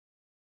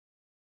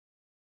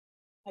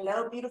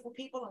Hello, beautiful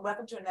people, and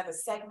welcome to another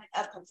segment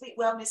of Complete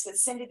Wellness with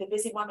Cindy, the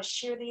Busy Woman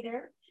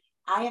Cheerleader.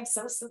 I am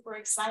so super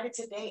excited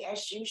today,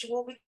 as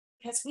usual,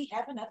 because we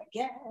have another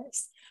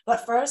guest.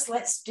 But first,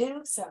 let's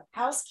do some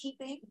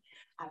housekeeping.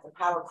 The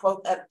power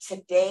quote of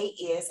today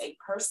is: a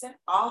person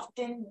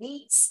often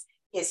meets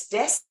his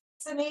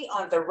destiny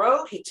on the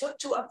road he took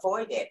to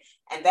avoid it.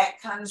 And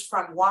that comes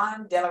from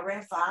Juan de la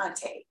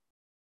Infante.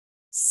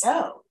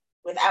 So,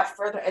 without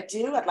further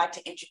ado, I'd like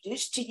to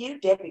introduce to you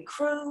Debby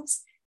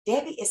Krusz.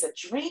 Debby is a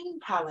dream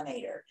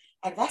pollinator,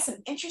 and that's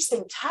an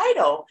interesting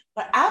title,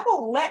 but I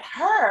will let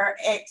her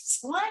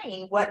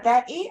explain what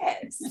that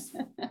is.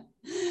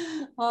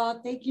 Oh,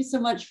 thank you so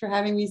much for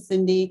having me,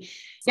 Cindy.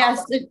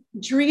 Yes, the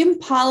Dream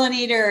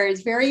Pollinator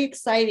is very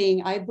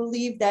exciting. I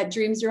believe that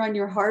dreams are on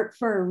your heart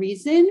for a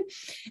reason,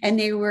 and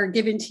they were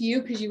given to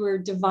you because you were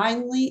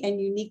divinely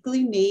and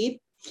uniquely made.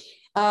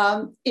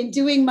 In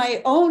doing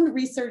my own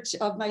research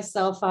of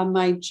myself on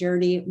my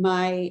journey,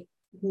 my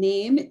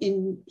name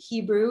in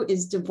Hebrew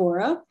is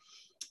Devorah,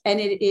 and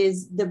it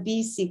is the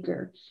bee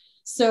seeker.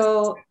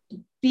 So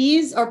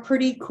bees are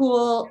pretty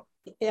cool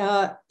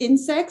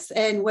insects,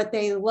 and what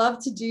they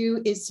love to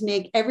do is to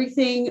make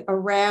everything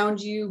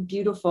around you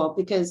beautiful,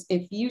 because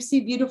if you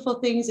see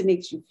beautiful things, it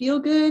makes you feel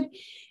good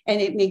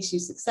and it makes you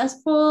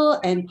successful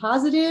and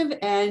positive,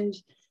 and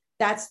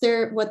that's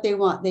what they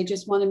want. They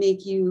just want to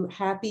make you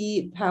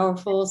happy,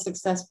 powerful,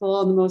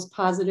 successful, and the most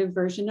positive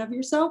version of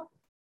yourself.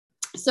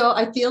 So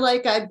I feel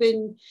like I've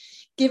been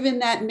given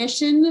that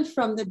mission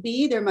from the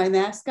bee. They're my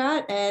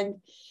mascot, and,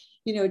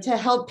 to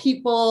help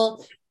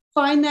people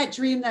find that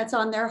dream that's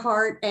on their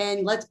heart,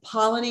 and let's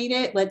pollinate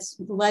it. Let's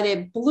let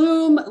it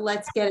bloom.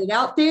 Let's get it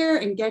out there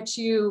and get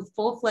you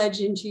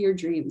full-fledged into your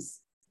dreams.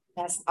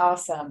 That's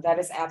awesome. That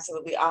is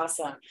absolutely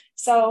awesome.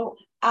 So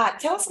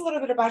tell us a little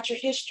bit about your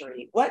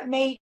history. What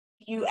made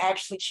you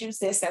actually choose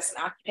this as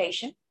an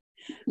occupation?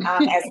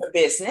 As a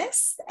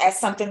business, as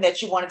something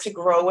that you wanted to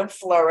grow and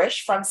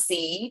flourish from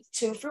seed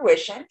to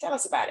fruition. Tell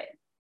us about it.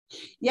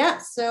 Yeah,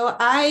 so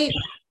I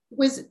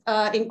was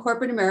in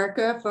corporate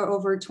America for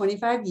over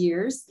 25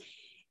 years.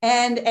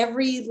 And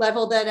every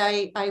level that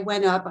I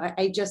went up,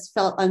 I just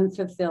felt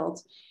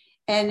unfulfilled.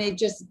 And it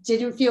just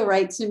didn't feel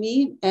right to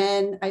me.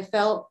 And I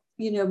felt,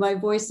 my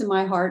voice in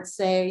my heart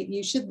say,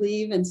 you should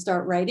leave and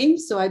start writing.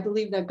 So I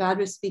believe that God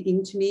was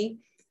speaking to me.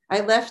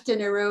 I left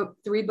and I wrote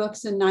 3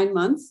 books in 9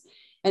 months.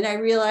 And I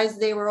realized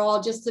they were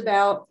all just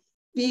about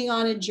being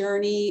on a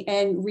journey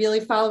and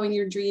really following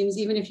your dreams,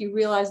 even if you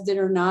realized it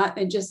or not,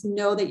 and just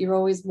know that you're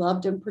always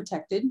loved and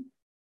protected.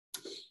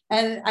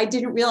 And I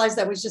didn't realize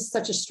that was just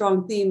such a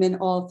strong theme in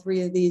all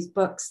 3 of these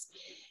books.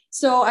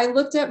 So I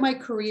looked at my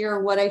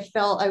career, what I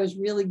felt I was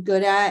really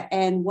good at,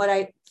 and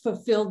what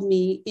fulfilled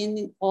me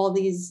in all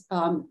these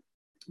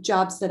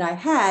jobs that I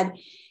had.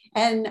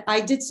 And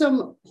I did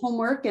some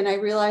homework, and I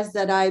realized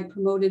that I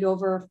promoted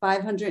over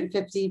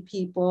 550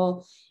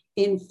 people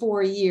in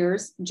 4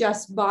 years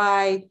just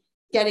by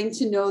getting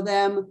to know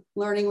them,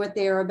 learning what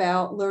they are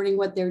about, learning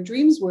what their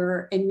dreams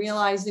were, and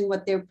realizing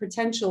what their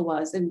potential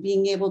was, and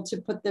being able to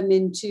put them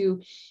into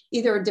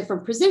either a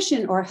different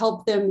position or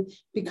help them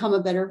become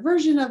a better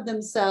version of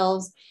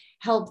themselves,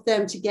 help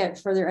them to get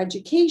further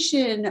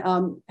education,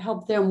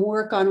 help them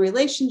work on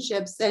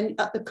relationships, and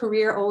a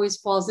career always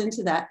falls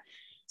into that.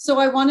 So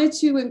I wanted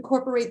to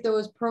incorporate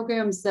those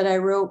programs that I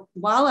wrote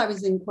while I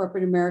was in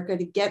corporate America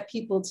to get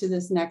people to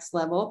this next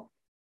level.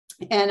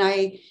 And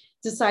I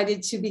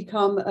decided to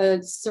become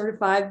a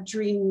certified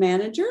dream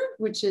manager,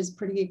 which is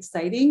pretty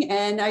exciting.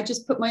 And I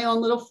just put my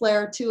own little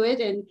flair to it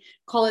and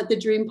call it the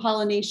Dream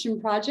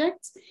Pollination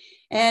Project.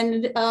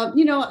 And,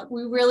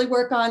 we really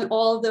work on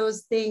all of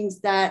those things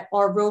that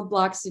are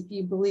roadblocks, if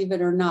you believe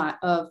it or not,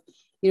 of,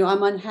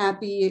 I'm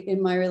unhappy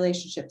in my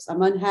relationships.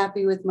 I'm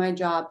unhappy with my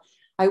job.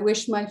 I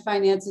wish my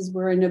finances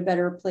were in a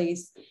better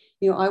place.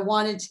 I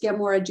wanted to get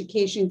more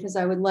education because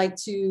I would like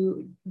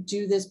to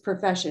do this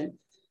profession.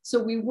 So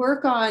we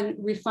work on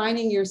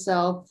refining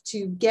yourself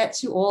to get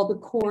to all the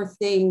core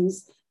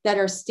things that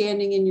are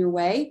standing in your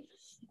way.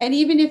 And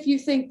even if you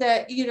think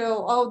that,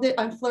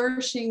 I'm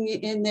flourishing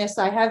in this,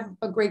 I have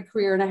a great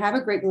career and I have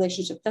a great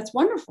relationship, that's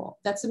wonderful.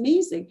 That's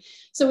amazing.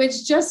 So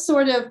it's just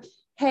sort of,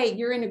 hey,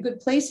 you're in a good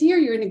place here,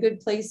 you're in a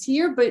good place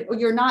here, but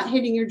you're not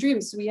hitting your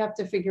dreams. So we have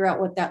to figure out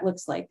what that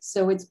looks like.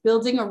 So it's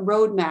building a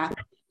roadmap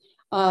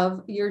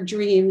of your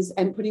dreams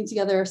and putting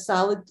together a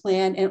solid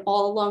plan, and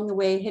all along the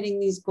way hitting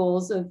these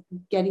goals of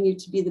getting you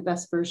to be the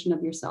best version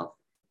of yourself.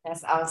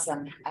 That's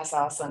awesome. That's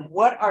awesome.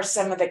 What are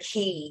some of the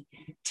key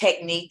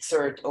techniques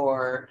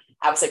or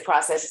I would say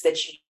processes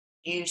that you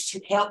use to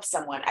help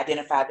someone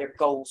identify their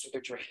goals or their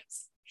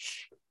dreams?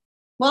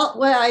 Well,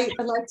 what I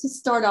like to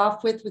start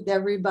off with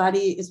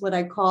everybody is what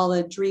I call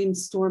a dream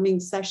storming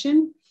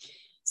session.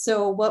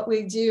 So what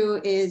we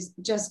do is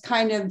just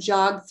kind of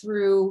jog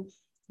through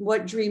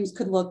what dreams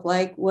could look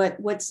like,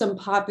 what some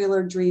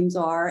popular dreams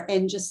are,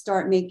 and just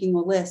start making a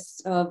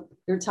list of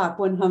your top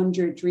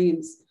 100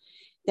 dreams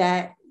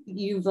that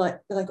you've like,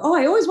 oh,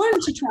 I always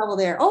wanted to travel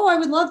there. Oh, I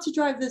would love to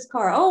drive this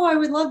car. Oh, I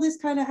would love this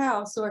kind of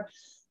house. Or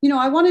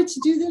I wanted to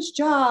do this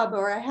job,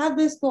 or I have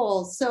this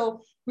goal.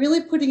 So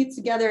really putting it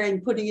together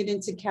and putting it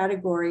into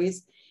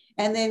categories,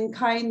 and then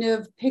kind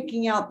of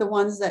picking out the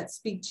ones that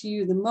speak to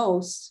you the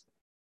most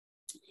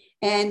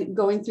and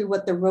going through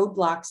what the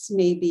roadblocks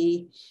may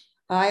be.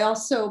 I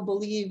also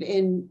believe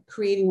in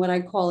creating what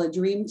I call a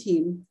dream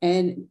team,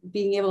 and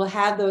being able to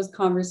have those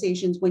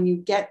conversations when you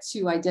get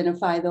to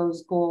identify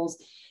those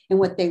goals and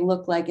what they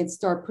look like, and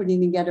start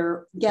putting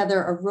together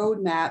a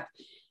roadmap.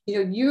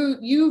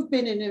 You've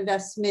been an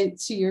investment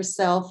to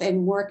yourself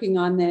and working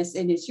on this,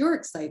 and it's your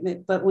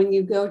excitement. But when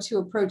you go to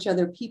approach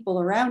other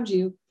people around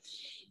you,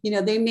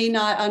 they may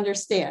not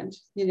understand,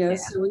 Yeah.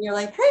 So when you're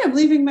like, hey, I'm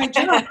leaving my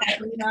job,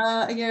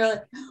 and, you're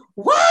like,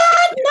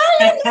 what?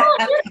 No, you're not,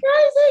 you're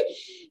crazy.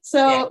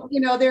 So,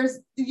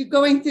 you're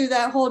going through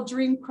that whole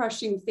dream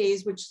crushing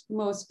phase, which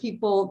most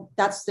people,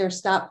 that's their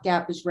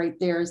stopgap, is right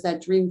there, is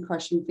that dream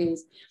crushing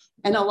phase.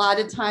 And a lot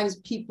of times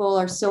people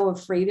are so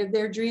afraid of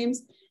their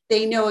dreams,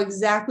 they know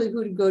exactly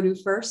who to go to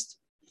first,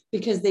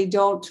 because they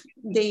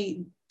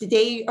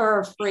are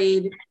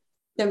afraid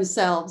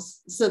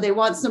themselves. So they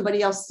want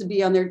somebody else to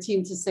be on their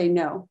team to say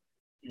no.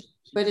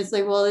 But it's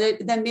like, well,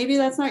 then maybe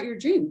that's not your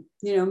dream.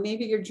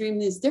 Maybe your dream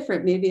is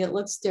different. Maybe it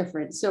looks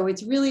different. So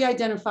it's really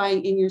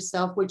identifying in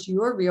yourself what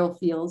your real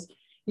fears,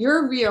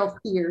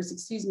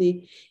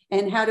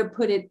 and how to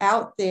put it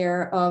out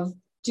there of,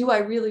 do I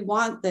really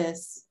want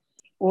this,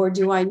 or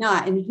do I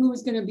not? And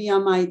who's going to be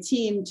on my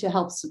team to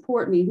help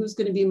support me? Who's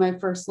going to be my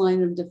first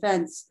line of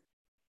defense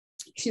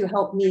to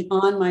help me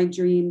on my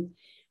dream,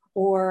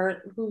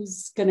 or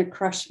who's going to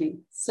crush me?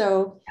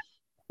 So,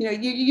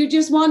 you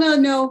just want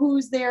to know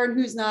who's there and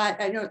who's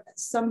not. I know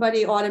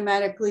somebody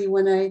automatically,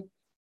 when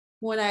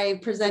I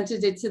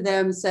presented it to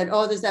them, said,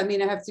 oh, does that mean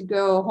I have to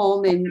go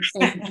home and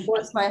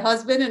divorce my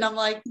husband? And I'm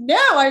like,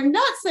 no, I'm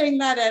not saying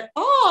that at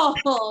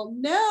all.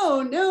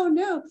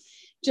 No.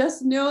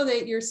 Just know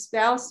that your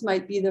spouse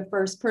might be the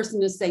first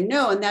person to say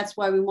no. And that's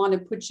why we want to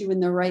put you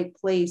in the right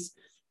place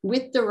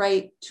with the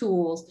right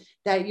tools,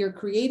 that you're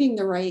creating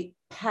the right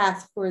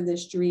path for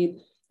this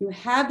dream. You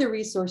have the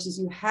resources,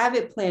 you have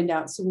it planned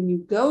out. So when you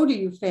go to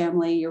your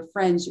family, your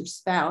friends, your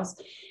spouse,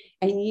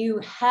 and you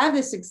have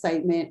this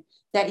excitement,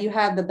 that you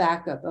have the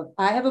backup of,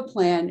 I have a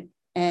plan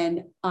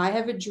and I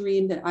have a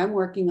dream that I'm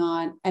working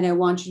on, and I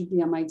want you to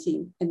be on my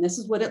team. And this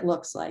is what it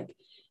looks like.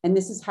 And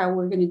this is how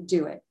we're going to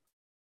do it.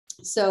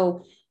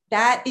 So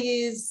that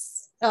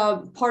is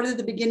part of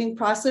the beginning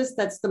process.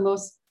 That's the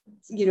most,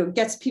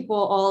 gets people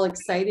all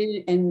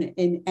excited and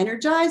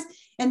energized.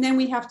 And then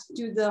we have to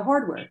do the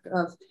hard work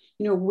of,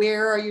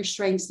 where are your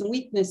strengths and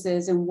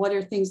weaknesses, and what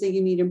are things that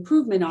you need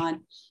improvement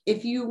on?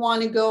 If you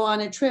want to go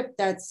on a trip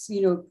that's,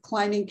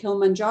 climbing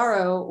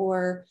Kilimanjaro,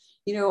 or,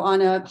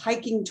 on a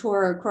hiking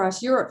tour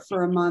across Europe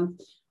for a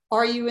month,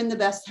 are you in the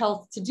best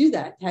health to do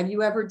that? Have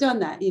you ever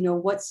done that?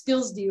 What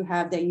skills do you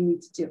have that you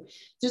need to do?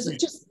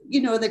 Just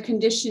the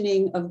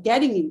conditioning of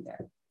getting you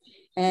there.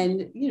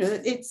 And,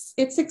 it's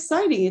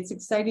exciting. It's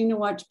exciting to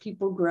watch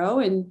people grow,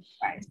 and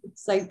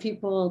excite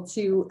people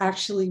to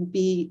actually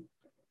be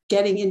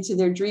getting into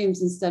their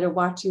dreams instead of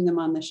watching them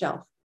on the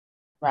shelf.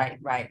 Right.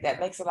 That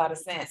makes a lot of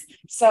sense.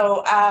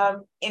 So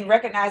in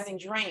recognizing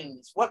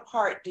dreams, what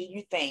part do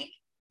you think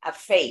of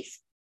faith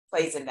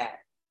plays in that?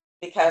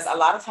 Because a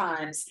lot of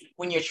times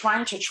when you're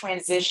trying to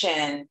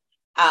transition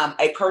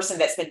a person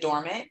that's been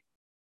dormant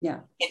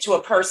into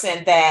a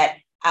person that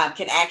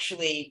can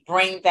actually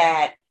bring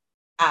that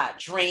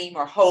dream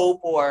or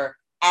hope or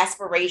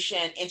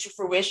aspiration into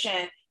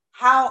fruition,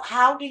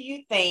 how do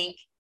you think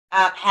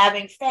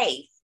having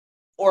faith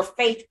or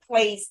faith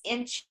plays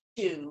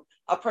into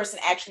a person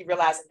actually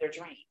realizing their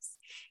dreams?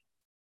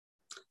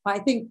 I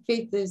think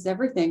faith is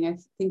everything. I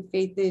think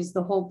faith is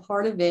the whole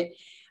part of it.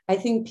 I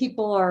think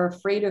people are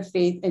afraid of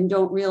faith and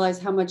don't realize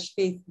how much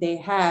faith they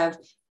have.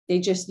 They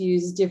just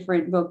use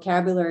different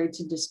vocabulary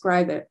to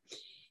describe it.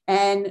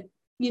 And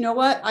you know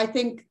what? I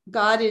think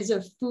God is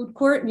a food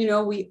court.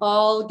 We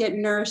all get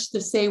nourished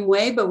the same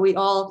way, but we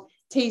all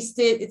taste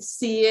it,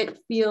 see it,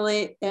 feel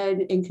it,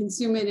 and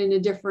consume it in a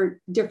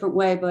different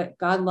way. But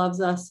God loves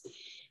us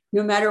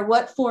no matter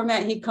what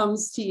format he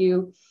comes to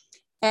you.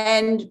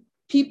 And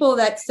people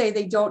that say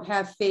they don't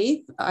have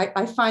faith,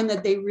 I find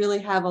that they really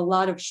have a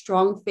lot of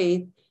strong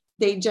faith.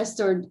 They just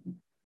are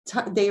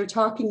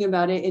talking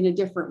about it in a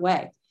different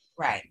way.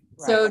 Right.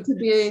 So to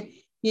be,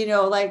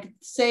 like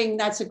saying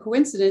that's a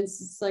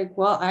coincidence, it's like,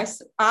 well,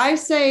 I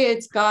say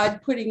it's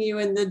God putting you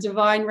in the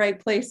divine right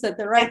place at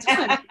the right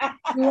time.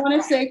 You want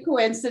to say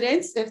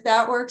coincidence, if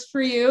that works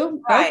for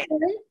you. Right.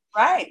 Okay.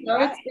 Right.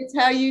 It's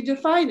how you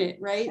define it,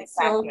 right?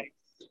 Exactly.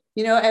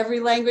 So, every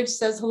language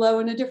says hello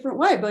in a different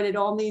way, but it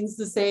all means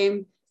the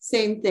same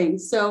thing.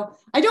 So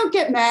I don't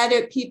get mad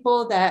at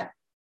people that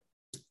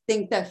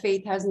think that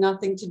faith has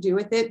nothing to do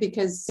with it,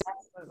 because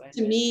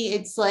to me,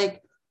 it's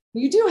like,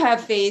 you do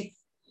have faith.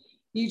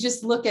 You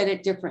just look at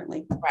it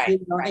differently,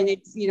 and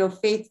it's,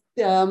 faith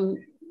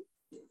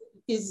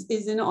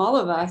is in all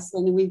of us,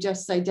 and we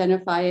just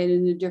identify it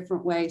in a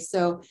different way.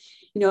 So,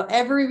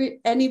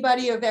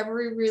 anybody of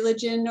every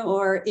religion,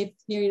 or if,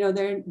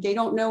 they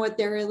don't know what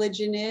their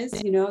religion is,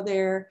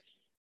 they're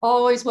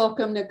always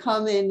welcome to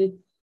come and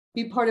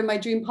be part of my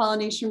Dream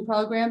Pollination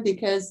program,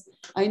 because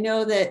I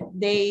know that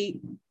they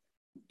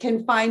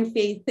can find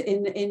faith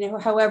in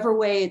however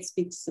way it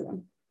speaks to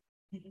them.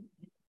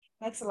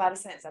 Makes a lot of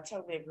sense. I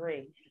totally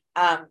agree.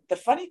 The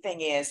funny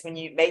thing is, when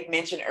you made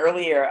mention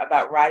earlier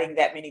about writing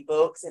that many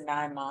books in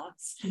 9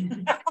 months.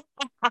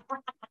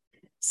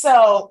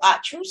 So,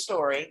 true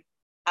story.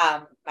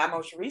 My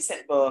most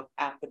recent book,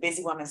 The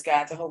Busy Woman's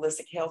Guide to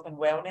Holistic Health and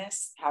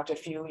Wellness, How to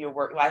Fuel Your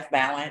Work-Life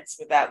Balance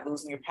Without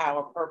Losing Your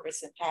Power,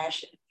 Purpose, and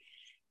Passion.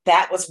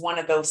 That was one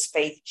of those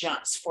faith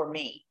jumps for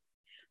me.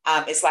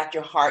 It's like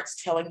your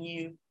heart's telling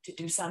you to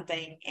do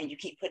something and you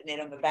keep putting it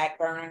on the back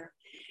burner.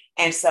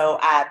 And so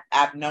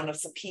I've known of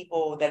some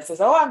people that says,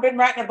 oh, I've been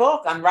writing a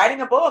book. I'm writing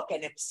a book.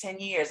 And it was 10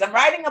 years. I'm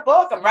writing a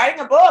book. I'm writing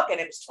a book. And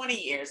it was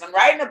 20 years. I'm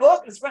writing a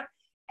book.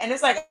 And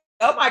it's like,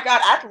 oh my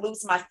God, I'd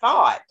lose my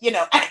thought,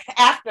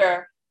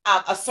 after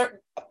a certain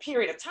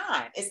period of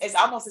time. It's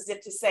almost as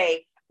if to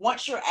say,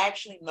 once you're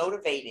actually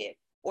motivated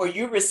or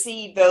you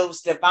receive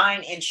those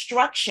divine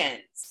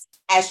instructions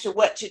as to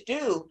what to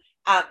do,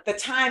 the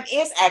time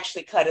is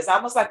actually cut. It's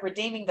almost like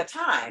redeeming the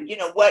time.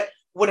 What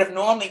would have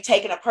normally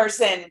taken a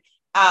person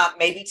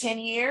maybe 10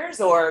 years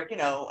or,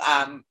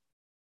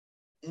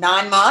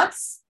 9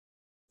 months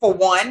for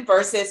one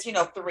versus,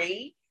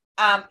 3.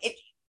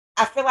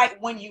 I feel like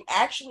when you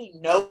actually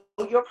know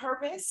your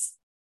purpose,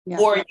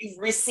 or you've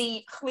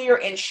received clear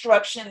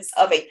instructions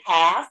of a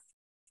path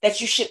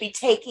that you should be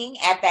taking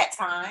at that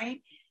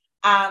time,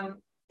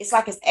 it's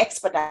like it's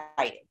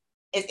expedited.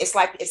 It's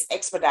like it's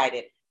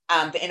expedited.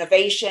 The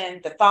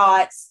innovation, the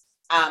thoughts,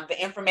 the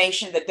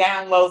information, the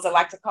downloads, I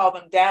like to call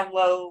them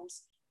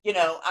downloads,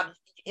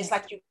 it's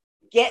like you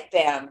get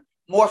them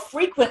more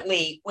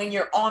frequently when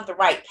you're on the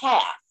right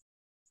path.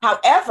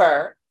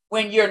 However,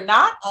 when you're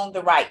not on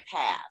the right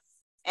path,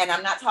 and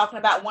I'm not talking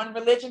about one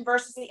religion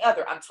versus the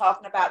other, I'm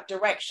talking about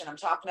direction. I'm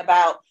talking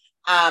about,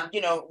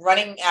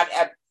 running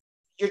at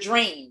your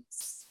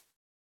dreams,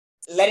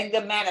 letting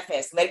them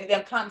manifest, letting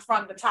them come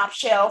from the top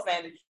shelf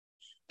and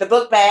the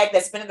book bag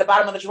that's been in the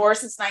bottom of the drawer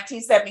since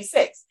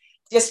 1976.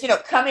 Just,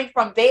 coming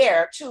from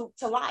there to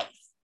life.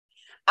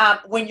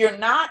 When you're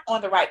not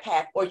on the right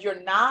path, or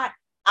you're not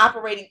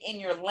operating in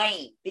your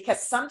lane,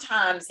 because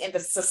sometimes in the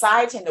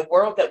society and the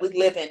world that we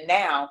live in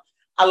now,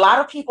 a lot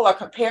of people are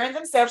comparing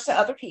themselves to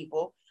other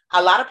people.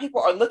 A lot of people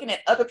are looking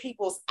at other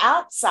people's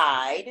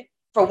outside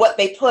for what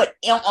they put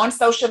on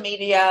social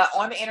media,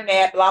 on the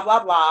internet, blah,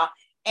 blah, blah.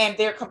 And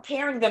they're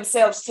comparing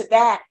themselves to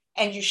that.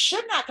 And you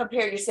should not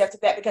compare yourself to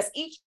that, because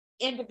each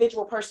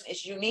individual person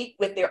is unique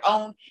with their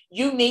own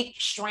unique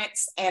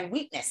strengths and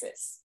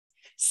weaknesses.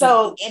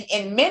 So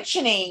in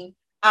mentioning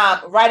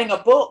writing a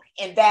book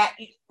and that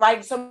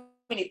writing so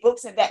many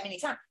books in that many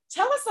times,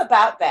 tell us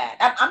about that.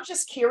 I'm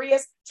just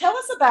curious. Tell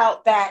us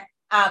about that,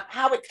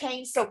 how it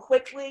came so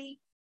quickly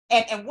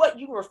and what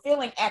you were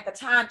feeling at the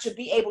time to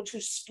be able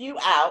to spew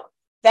out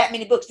that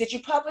many books. Did you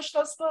publish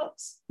those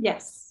books?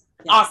 Yes.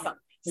 Awesome.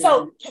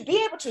 So to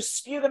be able to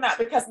spew them out,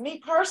 because me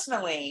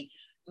personally,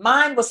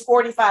 mine was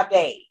 45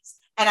 days.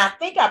 And I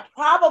think I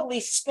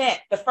probably spent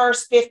the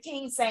first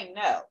 15 saying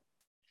no.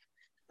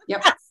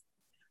 Yep.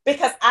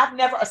 Because I've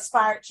never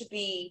aspired to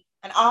be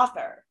an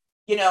author.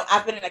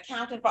 I've been an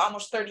accountant for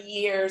almost 30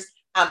 years.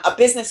 I'm a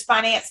business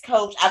finance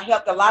coach. I've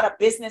helped a lot of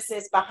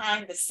businesses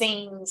behind the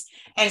scenes.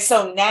 And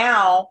so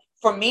now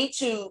for me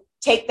to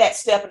take that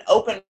step and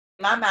open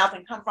my mouth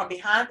and come from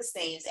behind the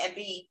scenes and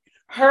be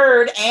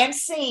heard and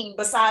seen,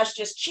 besides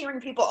just cheering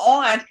people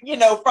on,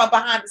 from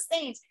behind the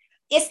scenes,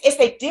 it's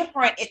a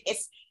different,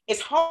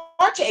 it's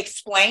hard to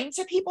explain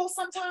to people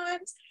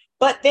sometimes.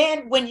 But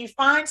then when you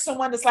find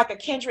someone that's like a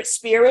kindred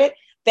spirit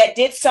that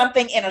did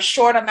something in a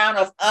short amount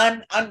of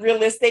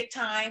unrealistic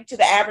time to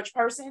the average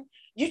person,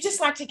 you just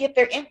like to get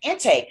their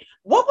intake.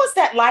 What was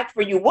that like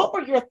for you? What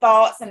were your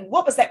thoughts, and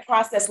what was that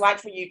process like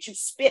for you to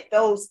spit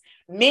those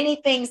many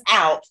things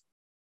out,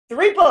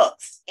 3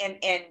 books in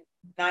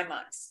 9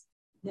 months?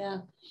 Yeah.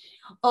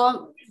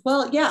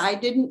 Well, yeah, I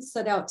didn't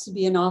set out to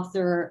be an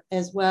author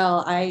as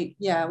well. I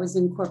was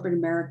in corporate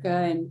America,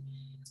 and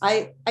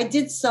I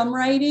did some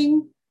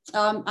writing.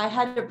 I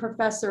had a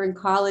professor in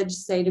college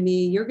say to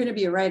me, "You're going to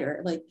be a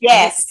writer." Like,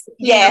 yes.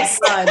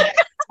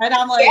 And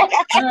I'm like,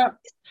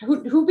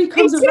 who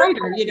becomes a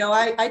writer?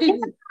 I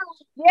didn't.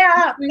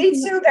 Yeah, me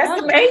too.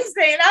 That's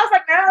amazing. I was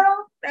like,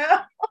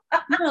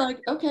 no.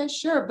 Like, okay,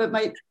 sure, but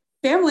my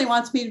family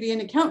wants me to be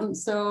an accountant,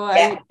 so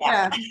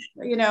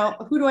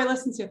who do I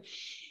listen to?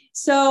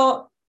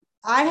 So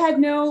I had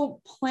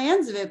no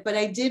plans of it, but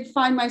I did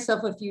find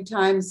myself a few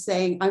times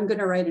saying, I'm going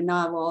to write a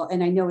novel,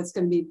 and I know it's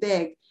going to be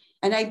big.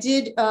 And I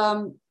did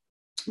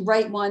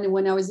write one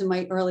when I was in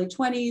my early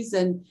 20s,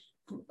 and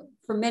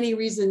for many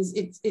reasons,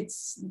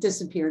 it's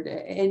disappeared.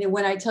 And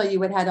when I tell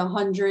you it had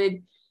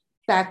 100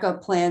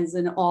 backup plans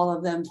and all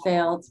of them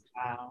failed.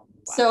 Wow.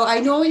 So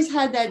I always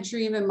had that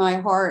dream in my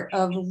heart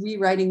of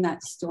rewriting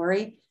that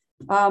story.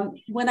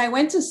 When I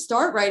went to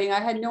start writing, I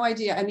had no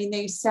idea. I mean,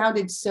 they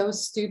sounded so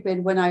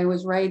stupid when I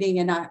was writing,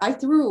 and I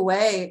threw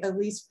away at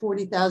least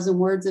 40,000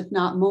 words, if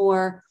not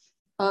more,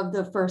 of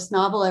the first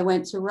novel I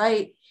went to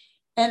write.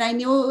 And I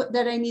knew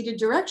that I needed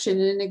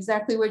direction, and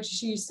exactly what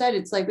you said.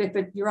 It's like,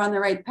 if you're on the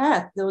right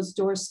path, those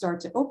doors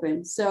start to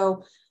open.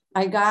 So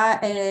I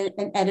got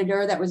an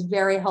editor that was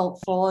very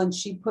helpful, and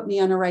she put me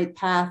on the right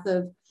path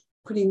of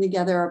putting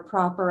together a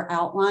proper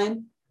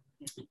outline.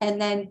 And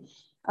then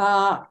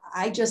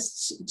I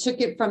just took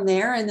it from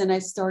there. And then I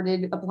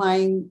started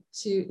applying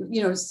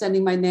to,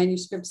 sending my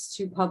manuscripts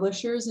to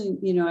publishers,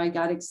 and, I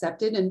got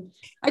accepted. And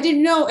I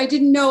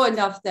didn't know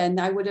enough then.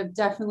 I would have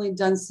definitely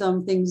done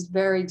some things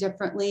very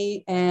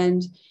differently.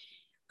 And,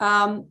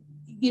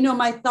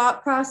 my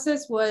thought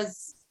process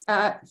was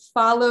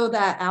follow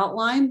that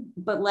outline,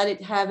 but let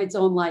it have its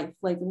own life.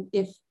 Like,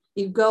 if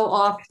you go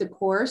off the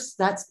course,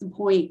 that's the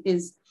point,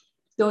 is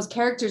those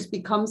characters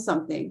become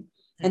something.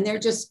 And they're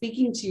just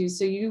speaking to you.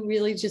 So you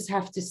really just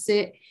have to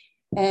sit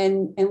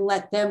and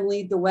let them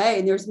lead the way.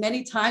 And there's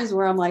many times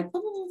where I'm like,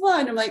 blah, blah, blah, blah,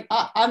 and I'm like,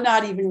 I'm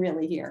not even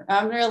really here.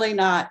 I'm really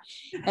not.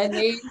 And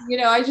they,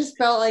 I just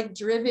felt like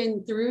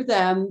driven through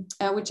them,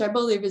 which I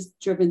believe is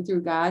driven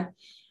through God.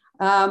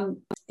 And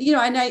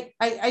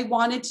I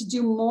wanted to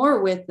do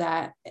more with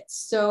that.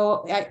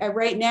 So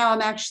right now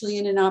I'm actually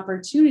in an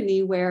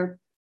opportunity where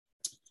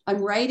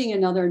I'm writing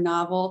another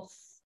novel.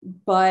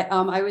 But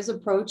I was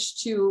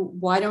approached to,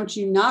 why don't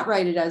you not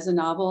write it as a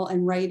novel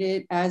and write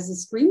it as a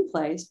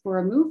screenplay for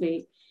a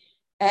movie?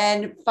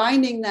 And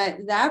finding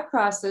that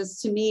process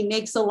to me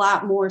makes a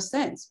lot more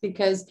sense,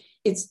 because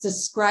it's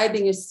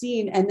describing a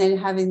scene and then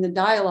having the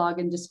dialogue,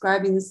 and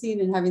describing the scene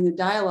and having the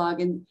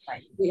dialogue. And,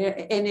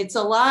 and it's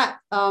a lot.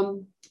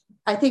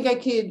 I think I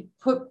could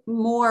put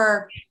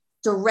more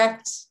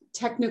direct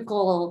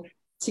technical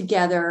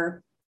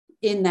together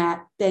in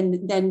that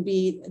than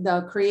be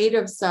the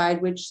creative side,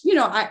 which,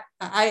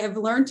 I have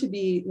learned to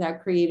be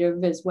that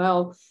creative as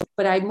well,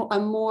 but I'm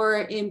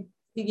more in,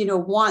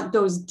 want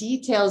those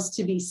details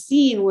to be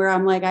seen, where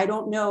I'm like, I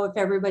don't know if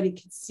everybody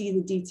could see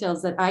the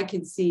details that I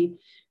could see,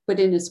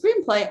 but in a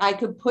screenplay, I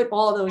could put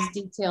all those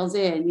details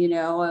in,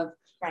 of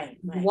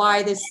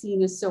why this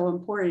scene is so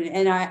important.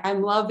 And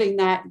I'm loving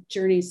that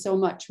journey so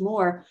much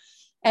more.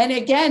 And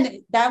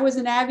again, that was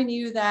an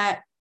avenue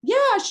that,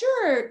 yeah,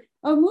 sure,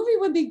 a movie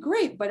would be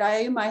great, but I,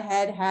 in my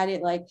head, had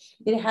it like,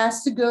 it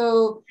has to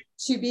go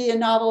to be a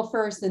novel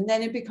first, and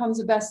then it becomes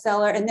a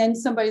bestseller, and then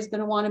somebody's going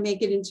to want to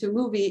make it into a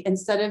movie,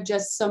 instead of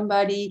just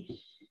somebody,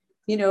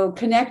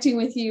 connecting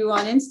with you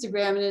on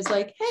Instagram and is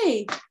like,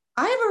 hey,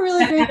 I have a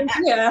really great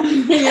idea.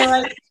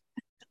 Like,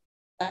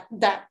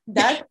 that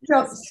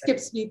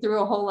skips me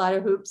through a whole lot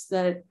of hoops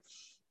that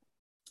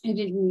I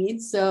didn't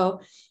need.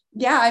 So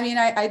yeah, I mean,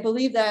 I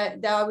believe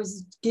that I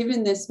was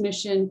given this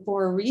mission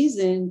for a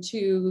reason,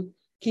 to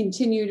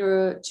continue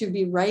to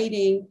be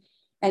writing,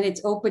 and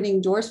it's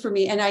opening doors for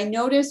me. And I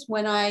noticed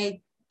when I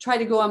try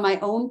to go on my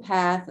own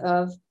path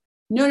of,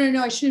 no,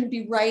 I shouldn't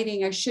be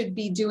writing, I should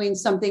be doing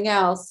something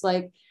else.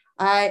 Like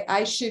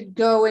I should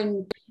go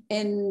and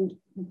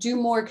do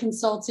more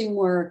consulting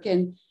work,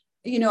 and,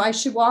 I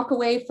should walk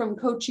away from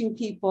coaching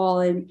people.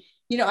 And,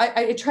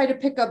 I try to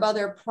pick up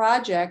other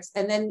projects,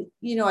 and then,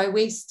 I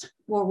waste,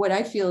 or what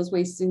I feel is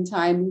wasting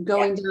time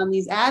going down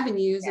these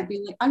avenues and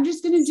being like, I'm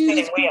just going to do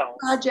this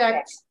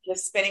project.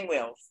 Just spinning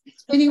wheels.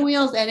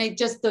 And it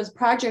just, those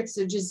projects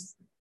are just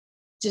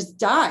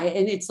die.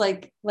 And it's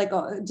like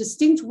a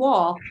distinct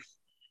wall.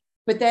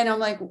 But then I'm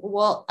like,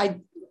 well,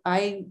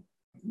 I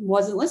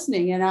wasn't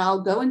listening. And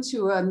I'll go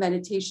into a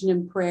meditation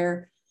and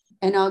prayer,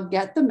 and I'll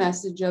get the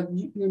message of,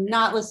 you're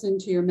not listening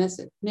to your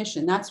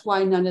mission. That's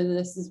why none of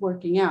this is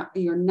working out.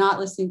 You're not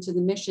listening to the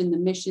mission. The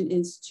mission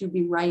is to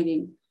be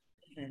writing.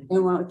 And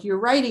well, if you're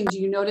writing, do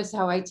you notice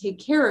how I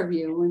take care of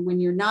you? And when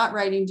you're not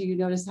writing, do you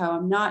notice how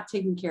I'm not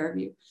taking care of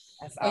you?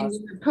 That's awesome. And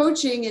your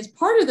coaching is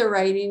part of the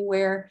writing,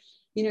 where,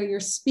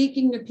 you're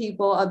speaking to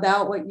people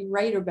about what you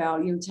write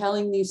about. You're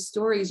telling these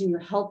stories, and you're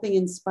helping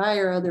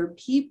inspire other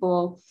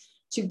people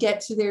to get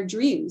to their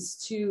dreams,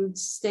 to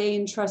stay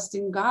and trust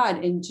in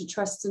God, and to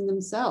trust in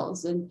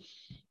themselves, and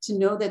to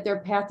know that their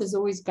path is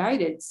always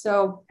guided.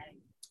 So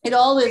it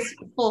all is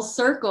full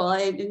circle.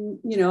 I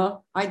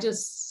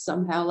just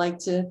somehow like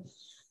to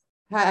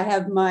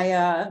have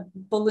my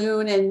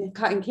balloon and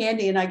cotton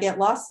candy, and I get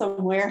lost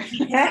somewhere.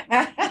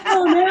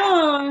 Oh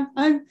no,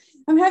 I'm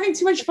having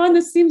too much fun.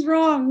 This seems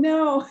wrong.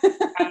 No.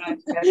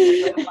 That's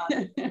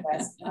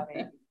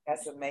funny.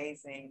 That's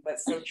amazing, but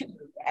so true.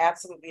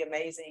 Absolutely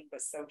amazing,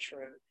 but so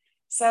true.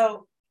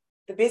 So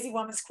the busy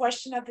woman's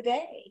question of the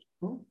day,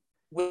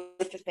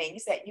 with the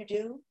things that you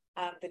do,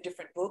 the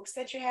different books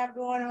that you have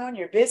going on,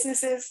 your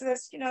businesses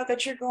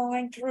that you're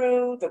going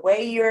through, the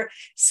way you're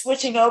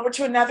switching over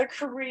to another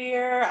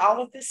career,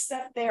 all of this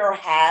stuff there, or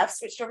have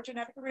switched over to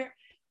another career.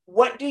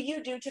 What do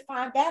you do to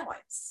find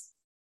balance?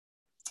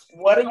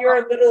 What are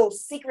your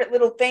secret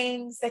little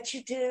things that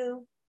you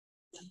do?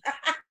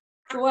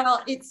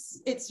 Well,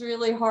 it's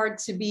really hard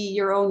to be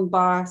your own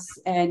boss,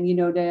 and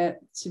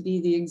to be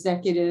the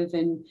executive,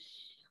 and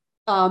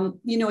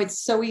it's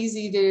so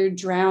easy to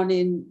drown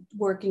in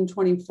working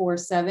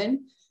 24/7.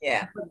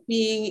 Yeah. But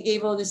being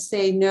able to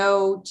say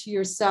no to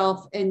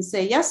yourself and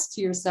say yes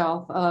to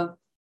yourself of,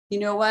 you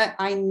know what,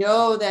 I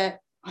know that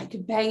I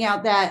could bang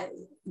out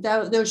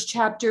those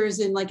chapters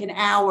in like an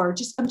hour. I'm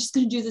just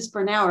going to do this for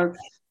an hour.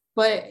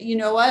 But you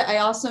know what? I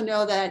also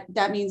know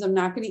that means I'm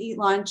not going to eat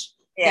lunch.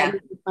 Yeah.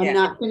 I'm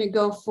not going to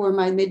go for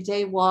my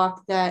midday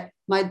walk that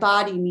my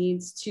body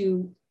needs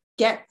to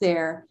get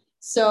there.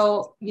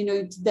 So,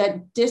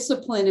 that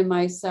discipline in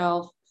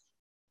myself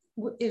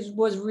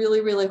was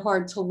really, really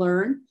hard to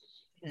learn.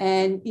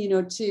 And,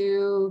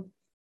 to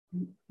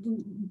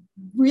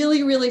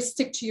really, really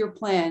stick to your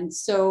plan.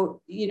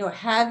 So,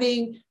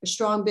 having a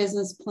strong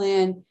business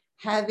plan,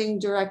 having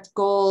direct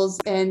goals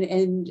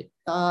and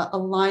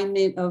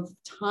alignment of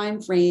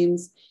time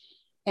frames,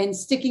 and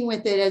sticking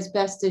with it as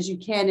best as you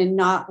can, and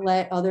not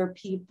let other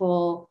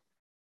people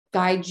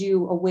guide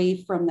you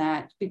away from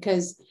that.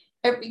 Because,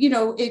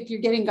 if you're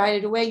getting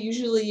guided away,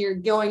 usually you're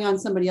going on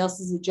somebody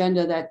else's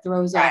agenda that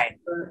throws off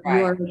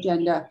your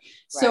agenda.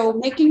 So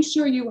making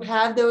sure you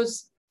have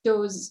those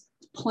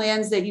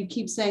plans that you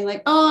keep saying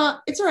like, oh,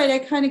 it's all right, I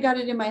kind of got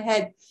it in my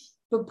head,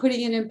 but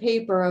putting it in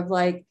paper of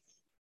like,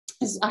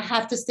 I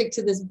have to stick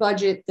to this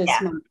budget this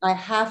month. I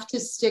have to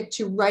stick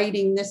to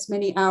writing this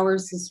many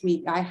hours this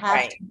week. I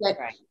have to get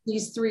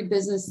these 3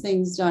 business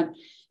things done.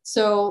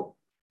 So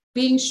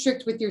being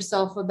strict with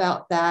yourself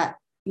about that,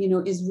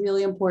 is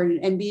really important,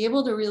 and be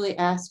able to really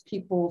ask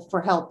people for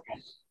help.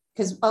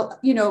 Because,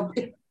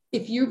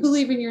 if you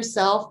believe in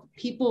yourself,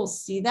 people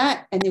see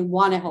that and they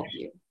want to help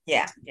you.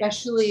 Yeah.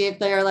 Especially if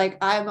they're like,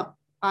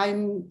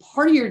 I'm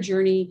part of your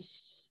journey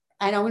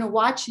and I'm going to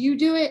watch you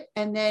do it.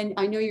 And then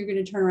I know you're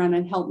going to turn around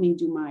and help me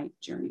do my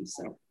journey.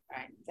 So.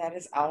 Right. That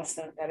is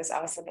awesome. That is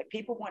awesome. If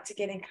people want to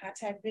get in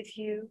contact with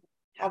you,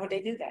 how would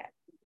they do that?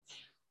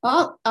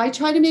 Well, I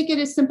try to make it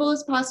as simple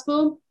as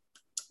possible.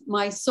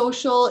 My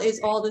social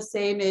is all the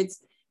same.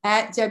 It's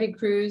at Debby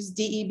Krusz,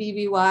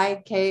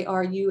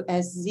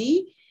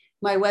 DebbyKrusz.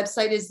 My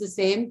website is the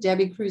same,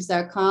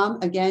 debbykrusz.com.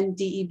 Again,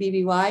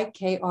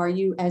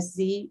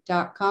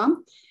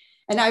 debbykrusz.com.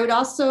 And I would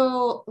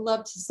also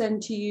love to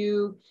send to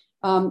you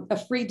a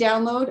free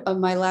download of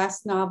my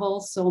last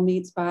novel,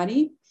 Soulmate's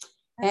Body.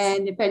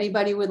 And if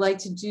anybody would like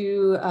to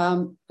do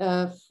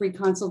a free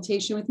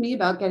consultation with me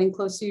about getting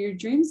close to your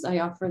dreams, I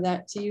offer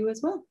that to you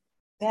as well.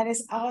 That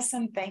is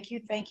awesome. Thank you.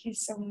 Thank you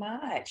so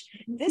much.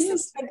 This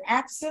has been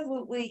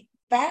absolutely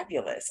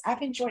fabulous.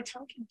 I've enjoyed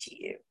talking to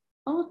you.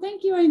 Oh,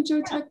 thank you. I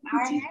enjoyed talking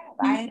to you.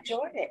 I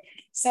enjoyed it.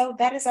 So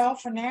that is all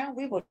for now.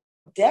 We will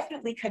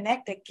definitely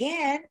connect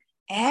again,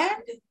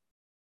 and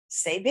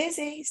stay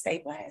busy, stay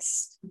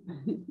blessed.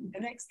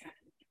 The next time.